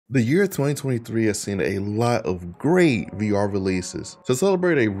The year 2023 has seen a lot of great VR releases. To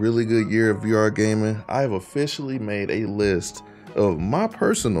celebrate a really good year of VR gaming, I have officially made a list of my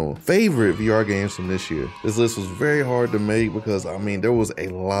personal favorite VR games from this year. This list was very hard to make because, there was a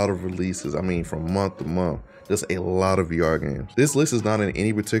lot of releases. From month to month, just a lot of VR games. This list is not in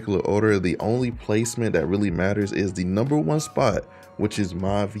any particular order. The only placement that really matters is the #1 spot, which is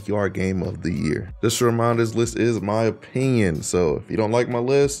my VR game of the year. Just a reminder, this list is my opinion. So if you don't like my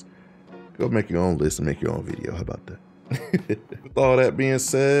list, go make your own list and make your own video. How about that? With all that being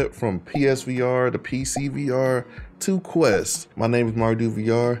said, from PSVR to PCVR to Quest, my name is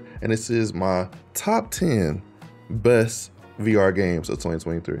MartydudeVR, and this is my top 10 best VR games of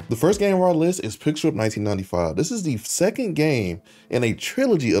 2023. The first game on our list is Pixel Rip 1995. This is the second game in a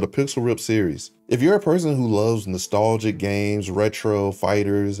trilogy of the Pixel Rip series. If you're a person who loves nostalgic games, retro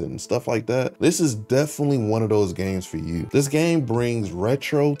fighters, and stuff like that, this is definitely one of those games for you. This game brings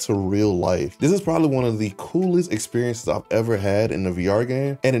retro to real life. This is probably one of the coolest experiences I've ever had in a VR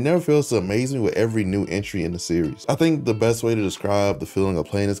game, and it never feels so amazing with every new entry in the series. I think the best way to describe the feeling of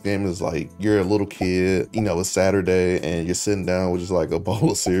playing this game is like you're a little kid, it's Saturday, and you're sitting down with just like a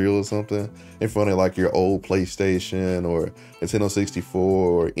bowl of cereal or something in front of like your old PlayStation or Nintendo 64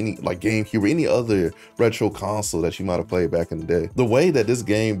 or any like GameCube or any other retro console that you might have played back in the day. The way that this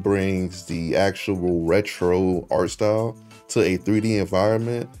game brings the actual retro art style to a 3D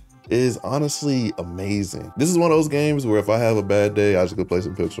environment is honestly amazing. This is one of those games where if I have a bad day, I just go play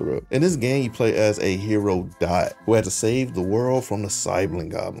some Pixel Rip. In this game, you play as a hero, Dot, who had to save the world from the Cyberlin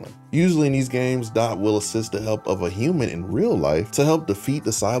Goblin. Usually in these games, Dot will assist the help of a human in real life to help defeat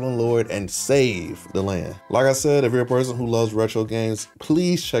the Cyberlin Lord and save the land. Like I said, if you're a person who loves retro games,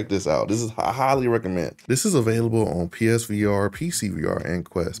 please check this out. I highly recommend. This is available on PSVR, PCVR, and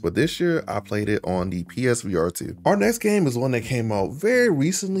Quest, but this year I played it on the PSVR2. Our next game is one that came out very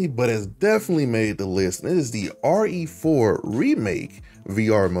recently, but has definitely made the list. It is the RE4 Remake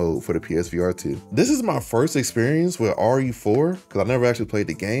VR mode for the PSVR2. This is my first experience with RE4 because I never actually played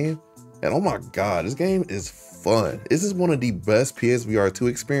the game. And oh my God, this game is fun. This is one of the best PSVR2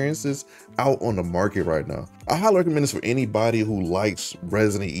 experiences out on the market right now. I highly recommend this for anybody who likes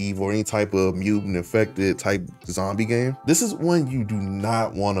Resident Evil or any type of mutant infected type zombie game. This is one you do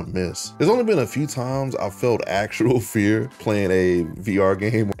not want to miss. There's only been a few times I felt actual fear playing a VR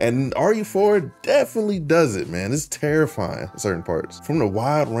game, and RE4 definitely does it, man. It's terrifying in certain parts. From the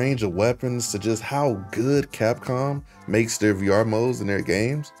wide range of weapons to just how good Capcom makes their VR modes in their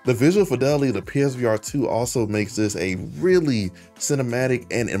games. The visual fidelity of the PSVR2 also makes this a really cinematic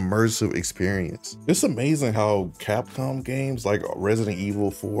and immersive experience. It's amazing how Capcom games like Resident Evil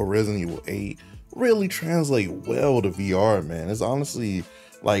 4, Resident Evil 8 really translate well to VR, man. It's honestly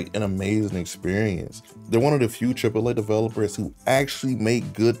like an amazing experience. They're one of the few AAA developers who actually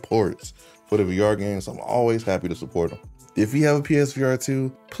make good ports for the VR games. So I'm always happy to support them. If you have a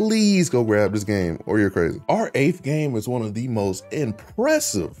PSVR2, please go grab this game or you're crazy. Our 8th game is one of the most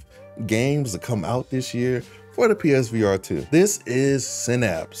impressive games to come out this year for the PSVR2. This is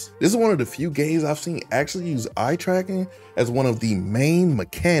Synapse. This is one of the few games I've seen actually use eye tracking as one of the main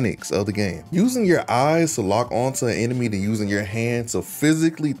mechanics of the game. Using your eyes to lock onto an enemy to using your hand to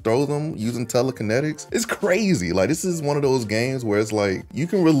physically throw them using telekinetics, it's crazy. Like, this is one of those games where it's like, you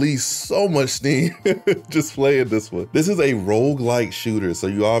can release so much steam just playing this one. This is a roguelike shooter, so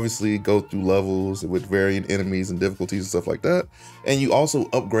you obviously go through levels with varying enemies and difficulties and stuff like that, and you also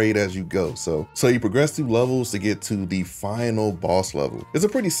upgrade as you go. So you progress through levels to get to the final boss level. It's a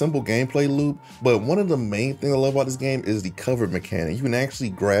pretty simple gameplay loop, but one of the main things I love about this game is the cover mechanic. You can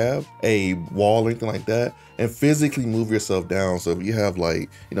actually grab a wall or anything like that and physically move yourself down. So if you have like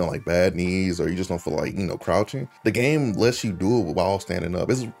bad knees or you just don't feel like, crouching, the game lets you do it while standing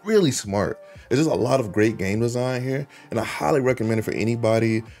up. It's really smart. It's just a lot of great game design here, and I highly recommend it for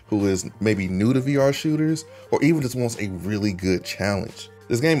anybody who is maybe new to VR shooters or even just wants a really good challenge.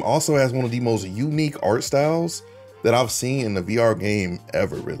 This game also has one of the most unique art styles that I've seen in the VR game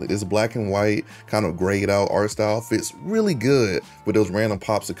ever, really. This black and white, kind of grayed out art style fits really good with those random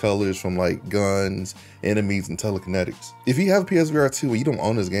pops of colors from like guns, enemies, and telekinetics. If you have PSVR 2 and you don't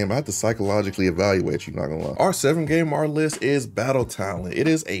own this game, I have to psychologically evaluate you, not gonna lie. Our 7th game on our list is Battle Talent. It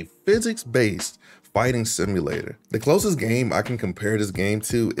is a physics-based fighting simulator. The closest game I can compare this game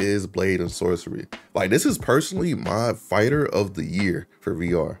to is Blade and Sorcery. Like, this is personally my fighter of the year for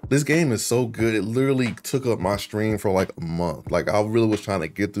VR. This game is so good, it literally took up my stream for like a month. Like, I really was trying to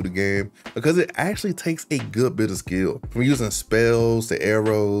get through the game because it actually takes a good bit of skill. From using spells to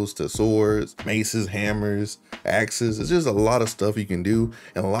arrows to swords, maces, hammers, axes. It's just a lot of stuff you can do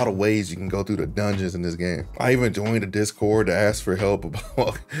and a lot of ways you can go through the dungeons in this game. I even joined a Discord to ask for help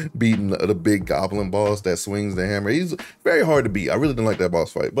about beating the big goblin boss that swings the hammer. He's very hard to beat. I really didn't like that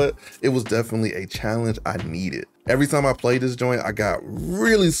boss fight, but it was definitely a challenge I needed. Every time I played this joint, I got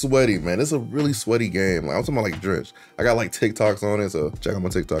really sweaty, man. It's a really sweaty game. Like, I'm talking about like drenched. I got like TikToks on it, so check out my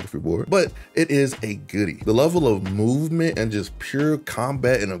TikTok if you're bored. But it is a goodie. The level of movement and just pure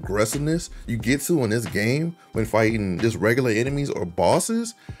combat and aggressiveness you get to in this game when fighting just regular enemies or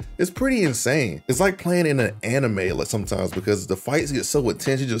bosses is pretty insane. It's like playing in an anime like sometimes because the fights get so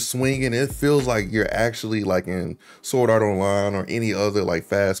intense, you're just swinging. It feels like you're actually like in Sword Art Online or any other like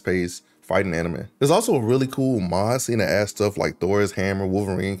fast-paced fighting anime. There's also a really cool mod scene that adds stuff like Thor's hammer,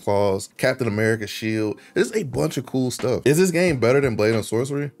 Wolverine claws, Captain America's shield. There's a bunch of cool stuff. Is this game better than Blade and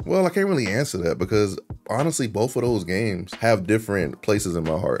Sorcery? Well, I can't really answer that because honestly, both of those games have different places in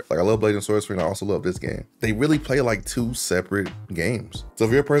my heart. Like, I love Blade and Sorcery and I also love this game. They really play like two separate games. So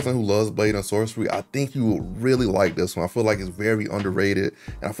if you're a person who loves Blade and Sorcery, I think you will really like this one. I feel like it's very underrated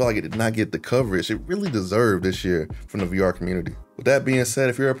and I feel like it did not get the coverage it really deserved this year from the VR community. With that being said,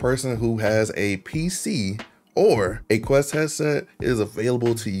 if you're a person who has a PC or a Quest headset, it is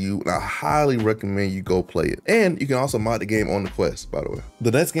available to you and I highly recommend you go play it. And you can also mod the game on the Quest, by the way.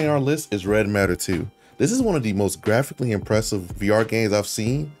 The next game on our list is Red Matter 2. This is one of the most graphically impressive VR games I've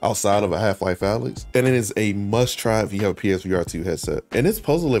seen outside of a Half-Life Alyx, and it is a must-try if you have a PSVR2 headset. In this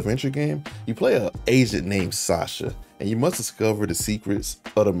puzzle adventure game, you play an agent named Sasha, and you must discover the secrets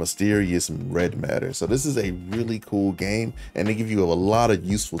of the mysterious red matter. So this is a really cool game, and they give you a lot of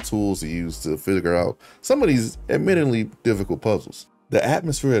useful tools to use to figure out some of these admittedly difficult puzzles. The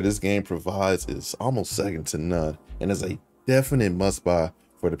atmosphere that this game provides is almost second to none, and is a definite must-buy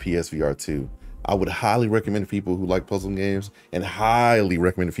for the PSVR2. I would highly recommend to people who like puzzle games and highly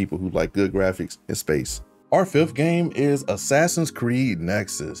recommend to people who like good graphics and space. Our fifth game is Assassin's Creed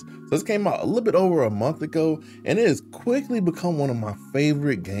Nexus. So this came out a little bit over a month ago and it has quickly become one of my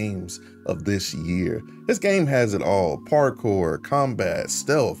favorite games of this year. This game has it all: parkour, combat,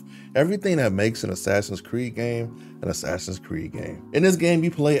 stealth, everything that makes an Assassin's Creed game an Assassin's Creed game. In this game,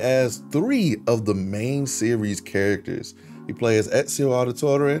 you play as 3 of the main series characters. You play as Ezio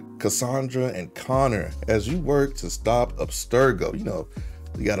Auditore, Cassandra, and Connor as you work to stop Abstergo. You know,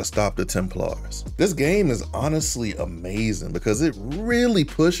 you gotta stop the Templars. This game is honestly amazing because it really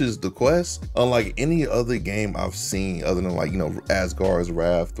pushes the quest unlike any other game I've seen other than, like, you know, Asgard's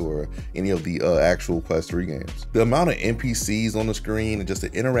Wrath or any of the actual Quest 3 games. The amount of NPCs on the screen and just the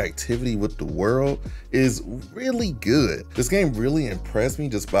interactivity with the world is really good. This game really impressed me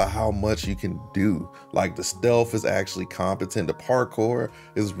just by how much you can do. Like, the stealth is actually competent, the parkour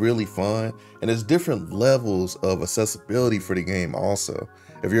is really fun, and there's different levels of accessibility for the game also.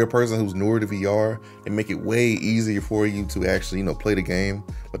 If you're a person who's newer to VR, they make it way easier for you to actually, you know, play the game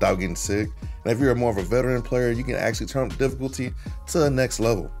without getting sick. And if you're more of a veteran player, you can actually turn up the difficulty to the next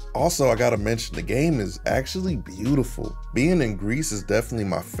level. Also, I gotta mention, the game is actually beautiful. Being in Greece is definitely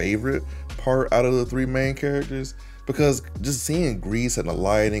my favorite part out of the 3 main characters, because just seeing Greece and the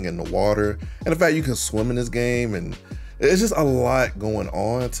lighting and the water, and the fact you can swim in this game, and it's just a lot going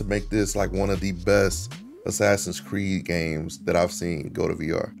on to make this like one of the best Assassin's Creed games that I've seen go to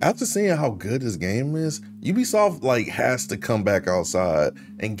VR. After seeing how good this game is, Ubisoft like has to come back outside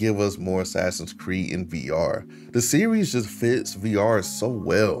and give us more Assassin's Creed in VR. The series just fits VR so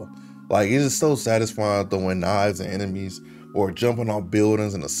well. Like, it's just so satisfying throwing knives at enemies or jumping off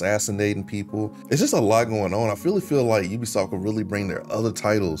buildings and assassinating people. It's just a lot going on. I really feel like Ubisoft could really bring their other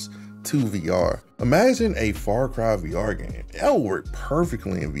titles to VR. Imagine a Far Cry VR game. That would work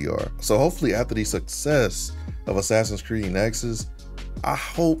perfectly in VR. So hopefully after the success of Assassin's Creed Nexus, I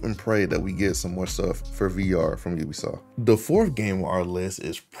hope and pray that we get some more stuff for VR from Ubisoft. The 4th game on our list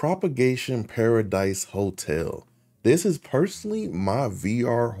is Propagation Paradise Hotel. This is personally my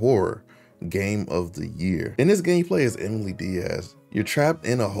VR horror game of the year. In this game, you play as Emily Diaz. You're trapped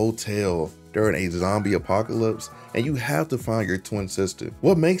in a hotel during a zombie apocalypse, and you have to find your twin sister.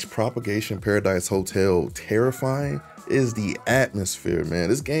 What makes Propagation Paradise Hotel terrifying is the atmosphere, man.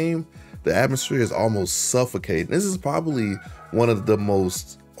 This game, the atmosphere is almost suffocating. This is probably one of the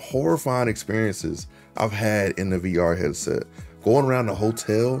most horrifying experiences I've had in the VR headset. Going around the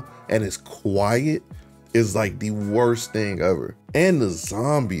hotel and it's quiet is like the worst thing ever. And the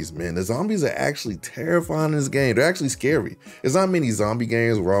zombies, man, the zombies are actually terrifying in this game. They're actually scary. There's not many zombie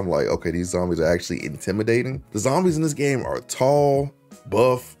games where I'm like, okay, these zombies are actually intimidating. The zombies in this game are tall,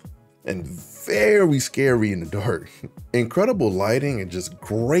 buff, and very scary in the dark. Incredible lighting and just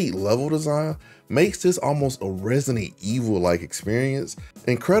great level design makes this almost a Resident Evil-like experience.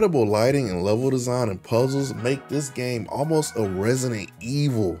 Incredible lighting and level design and puzzles make this game almost a Resident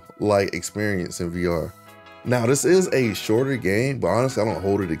Evil-like experience in VR. Now, this is a shorter game, but honestly, I don't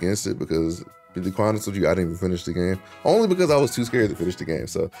hold it against it because, to be honest with you, I didn't even finish the game. Only because I was too scared to finish the game.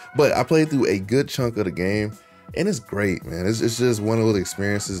 But I played through a good chunk of the game, and it's great, man. It's just one of those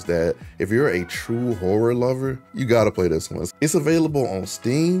experiences that if you're a true horror lover, you gotta play this one. It's available on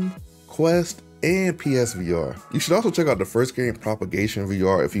Steam, Quest, and PSVR. You should also check out the first game, Propagation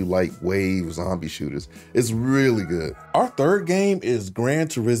VR, if you like wave zombie shooters. It's really good. Our third game is Gran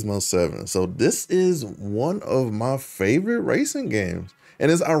Turismo 7. So this is one of my favorite racing games.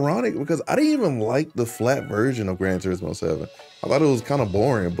 And it's ironic because I didn't even like the flat version of Gran Turismo 7. I thought it was kind of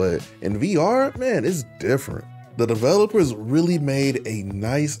boring, but in VR, man, it's different. The developers really made a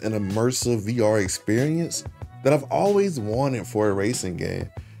nice and immersive VR experience that I've always wanted for a racing game.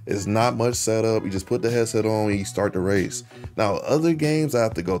 It's not much setup. You just put the headset on and you start the race. Now, other games, I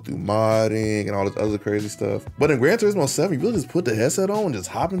have to go through modding and all this other crazy stuff. But in Gran Turismo 7, you really just put the headset on and just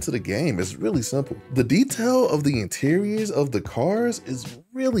hop into the game. It's really simple. The detail of the interiors of the cars is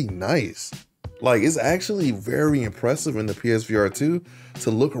really nice. Like, it's actually very impressive in the PSVR2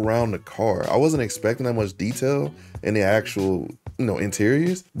 to look around the car. I wasn't expecting that much detail in the actual,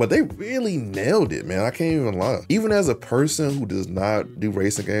 interiors, but they really nailed it, man. I can't even lie. Even as a person who does not do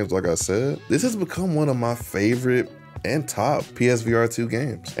racing games, like I said, this has become one of my favorite and top PSVR2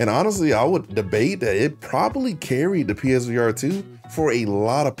 games. And honestly, I would debate that it probably carried the PSVR2 for a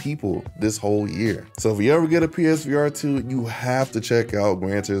lot of people this whole year. So if you ever get a PSVR2, you have to check out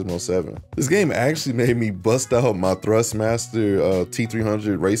Gran Turismo 7. This game actually made me bust out my Thrustmaster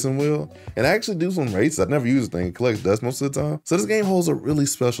T300 racing wheel and actually do some races. I never use the thing, it collects dust most of the time. So this game holds a really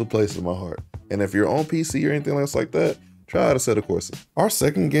special place in my heart. And if you're on PC or anything else like that, try out a set of courses. Our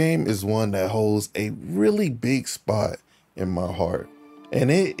second game is one that holds a really big spot in my heart,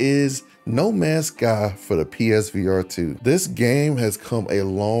 and it is No Man's Sky for the PSVR2. This game has come a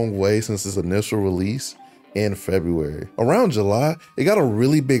long way since its initial release in February. Around July, it got a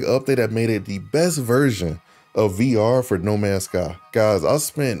really big update that made it the best version of VR for No Man's Sky. Guys, I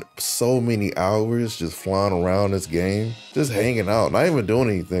spent so many hours just flying around this game, just hanging out, not even doing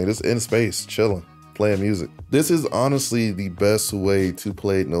anything, just in space, chilling, playing music. This is honestly the best way to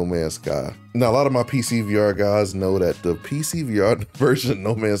play No Man's Sky. Now, a lot of my PCVR guys know that the PCVR version of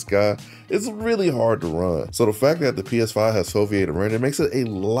No Man's Sky is really hard to run. So the fact that the PS5 has foveated render makes it a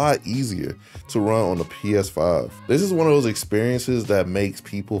lot easier to run on the PS5. This is one of those experiences that makes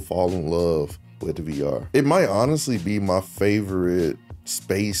people fall in love with the VR. It might honestly be my favorite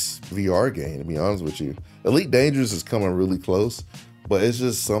space VR game, to be honest with you. Elite Dangerous is coming really close, but it's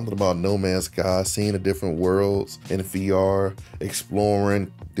just something about No Man's Sky, seeing the different worlds in VR,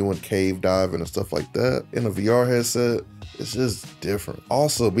 exploring, doing cave diving and stuff like that in a VR headset. It's just different.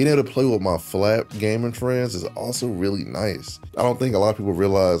 Also, being able to play with my flat gaming friends is also really nice. I don't think a lot of people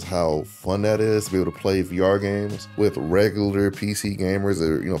realize how fun that is to be able to play VR games with regular PC gamers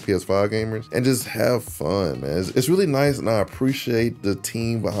or PS5 gamers and just have fun, man. It's really nice, and I appreciate the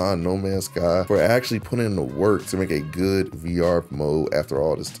team behind No Man's Sky for actually putting in the work to make a good VR mode after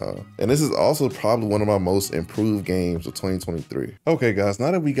all this time. And this is also probably one of my most improved games of 2023. Okay, guys,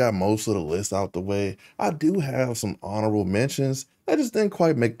 now that we got most of the list out the way, I do have some honorable mentions that just didn't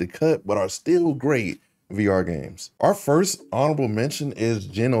quite make the cut, but are still great VR games. Our first honorable mention is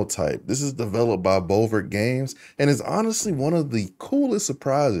Genotype. This is developed by Bulwark Games and is honestly one of the coolest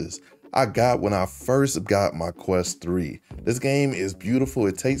surprises I got when I first got my Quest 3. This game is beautiful.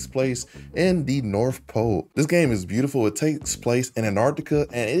 It takes place in the North Pole. This game is beautiful. It takes place in Antarctica,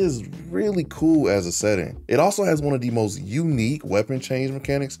 and it is really cool as a setting. It also has one of the most unique weapon change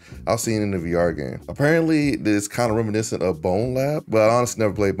mechanics I've seen in the VR game. Apparently, it's kind of reminiscent of Bone Lab, but I honestly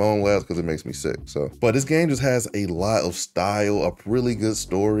never played Bone Labs because it makes me sick. But this game just has a lot of style, a really good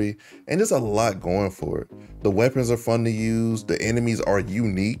story, and just a lot going for it. The weapons are fun to use. The enemies are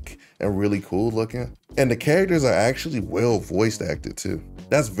unique and really cool looking. And the characters are actually well voice acted too.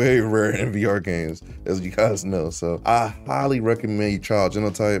 That's very rare in VR games, as you guys know. So I highly recommend you try out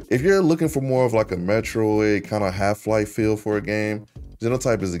Genotype. If you're looking for more of like a Metroid kind of Half-Life feel for a game,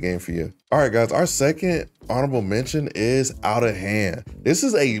 Genotype is the game for you. All right, guys, our second honorable mention is Out of Hand. This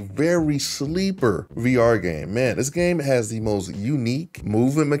is a very sleeper VR game. Man, this game has the most unique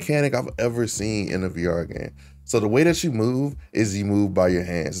movement mechanic I've ever seen in a VR game. So the way that you move is you move by your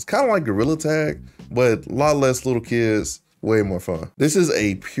hands. It's kind of like Gorilla Tag, but a lot less little kids, way more fun. This is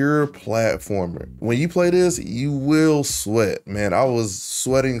a pure platformer. When you play this, you will sweat. Man, I was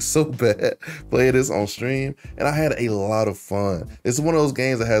sweating so bad playing this on stream, and I had a lot of fun. It's one of those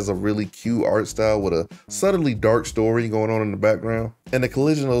games that has a really cute art style with a subtly dark story going on in the background. And the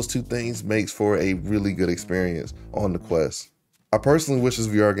collision of those two things makes for a really good experience on the Quest. I personally wish this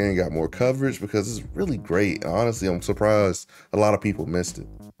VR game got more coverage because it's really great. Honestly, I'm surprised a lot of people missed it.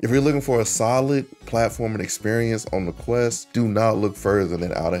 If you're looking for a solid platforming experience on the Quest, do not look further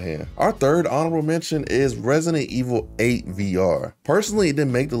than Out of Hand. Our third honorable mention is Resident Evil 8 VR. Personally, it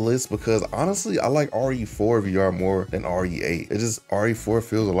didn't make the list because honestly, I like RE4 VR more than RE8. It just, RE4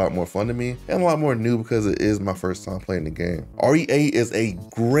 feels a lot more fun to me and a lot more new because it is my first time playing the game. RE8 is a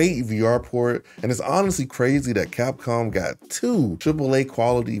great VR port, and it's honestly crazy that Capcom got two AAA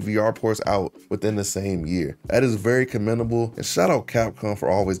quality VR ports out within the same year. That is very commendable, and shout out Capcom for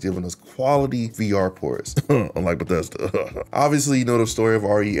always giving us quality VR ports, unlike Bethesda. Obviously, you know the story of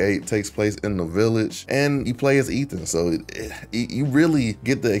RE8 takes place in the village, and you play as Ethan, so you really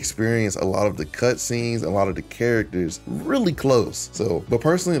get to experience a lot of the cutscenes, a lot of the characters really close. So, but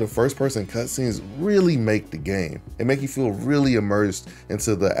personally, the first-person cutscenes really make the game. They make you feel really immersed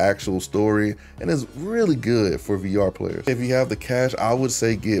into the actual story, and it's really good for VR players. If you have the cash, I would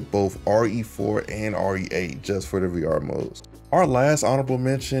say get both RE4 and RE8 just for the VR modes. Our last honorable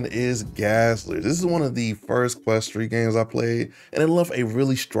mention is Gaslit. This is one of the first Quest 3 games I played, and it left a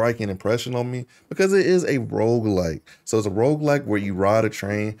really striking impression on me because it is a roguelike. So it's a roguelike where you ride a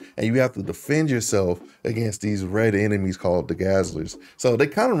train and you have to defend yourself against these red enemies called the Gaslers. So they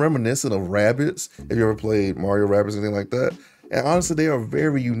kind of reminiscent of Rabbids, if you ever played Mario Rabbids or anything like that. And honestly, they are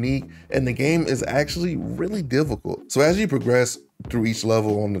very unique, and the game is actually really difficult. So as you progress through each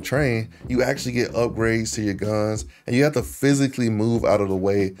level on the train, you actually get upgrades to your guns, and you have to physically move out of the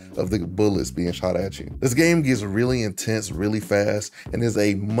way of the bullets being shot at you. This game gets really intense really fast and is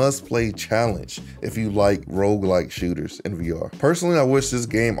a must-play challenge if you like roguelike shooters in VR. Personally, I wish this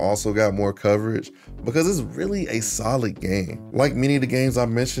game also got more coverage because it's really a solid game. Like many of the games I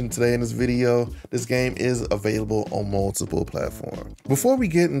mentioned today in this video, this game is available on multiple platforms. Before we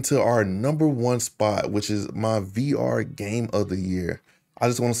get into our #1 spot, which is my VR game of the year, I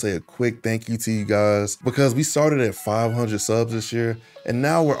just want to say a quick thank you to you guys because we started at 500 subs this year and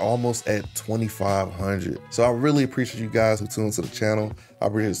now we're almost at 2,500. So I really appreciate you guys who tune into the channel. I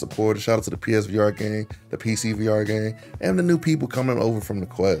appreciate the support. Shout out to the PSVR gang, the PCVR gang, and the new people coming over from the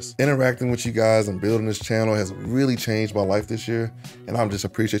Quest. Interacting with you guys and building this channel has really changed my life this year, and I just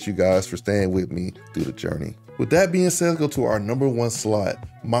appreciate you guys for staying with me through the journey. With that being said, let's go to our #1 slot,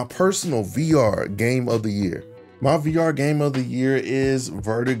 my personal VR game of the year. My VR game of the year is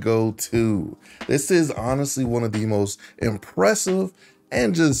Vertigo 2. This is honestly one of the most impressive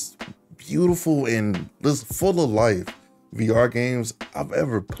and just beautiful and just full of life VR games I've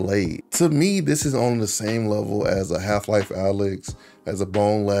ever played. To me, this is on the same level as a Half-Life Alyx, as a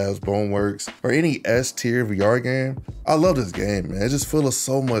Bone Labs, Boneworks, or any S-tier VR game. I love this game, man. It just full of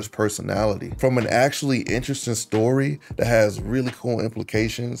so much personality. From an actually interesting story that has really cool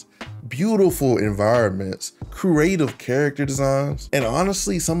implications, beautiful environments, creative character designs, and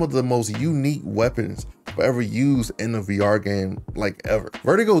honestly, some of the most unique weapons ever used in a VR game like ever.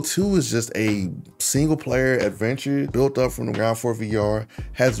 Vertigo 2 is just a single player adventure built up from the ground for VR,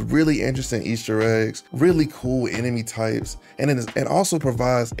 has really interesting Easter eggs, really cool enemy types, and it also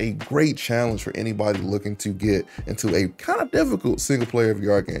provides a great challenge for anybody looking to get into a kind of difficult single player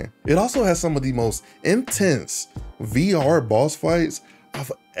VR game. It also has some of the most intense VR boss fights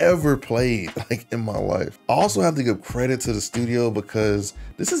I've ever played in my life. I also have to give credit to the studio because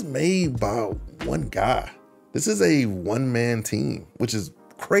this is made by one guy. This is a one-man team, which is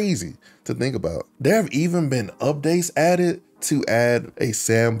crazy to think about. There have even been updates added to add a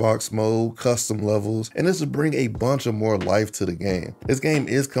sandbox mode, custom levels, and this will bring a bunch of more life to the game. This game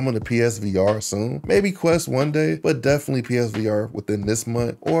is coming to PSVR soon, maybe Quest one day, but definitely PSVR within this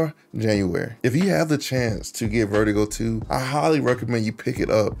month or January. If you have the chance to get Vertigo 2, I highly recommend you pick it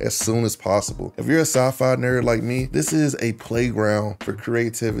up as soon as possible. If you're a sci-fi nerd like me, this is a playground for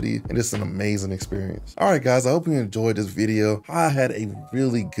creativity and it's an amazing experience. All right, guys, I hope you enjoyed this video. I had a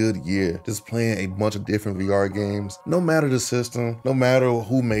really good year just playing a bunch of different VR games. No matter the system, no matter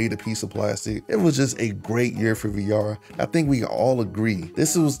who made the piece of plastic, it was just a great year for VR. I think we all agree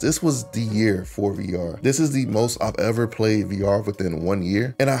this was the year for VR. This is the most I've ever played VR within 1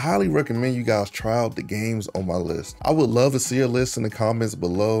 year, and I highly recommend you guys try out the games on my list. I would love to see your list in the comments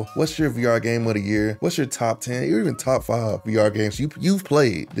below. What's your VR game of the year? What's your top 10 or even top 5 VR games you've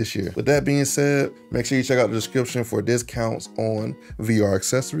played this year? With that being said, make sure you check out the description for discounts on VR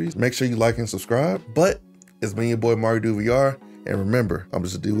accessories. Make sure you like and subscribe. But it's been your boy MartydudeVR, and remember, I'm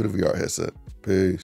just a dude with a VR headset. Peace.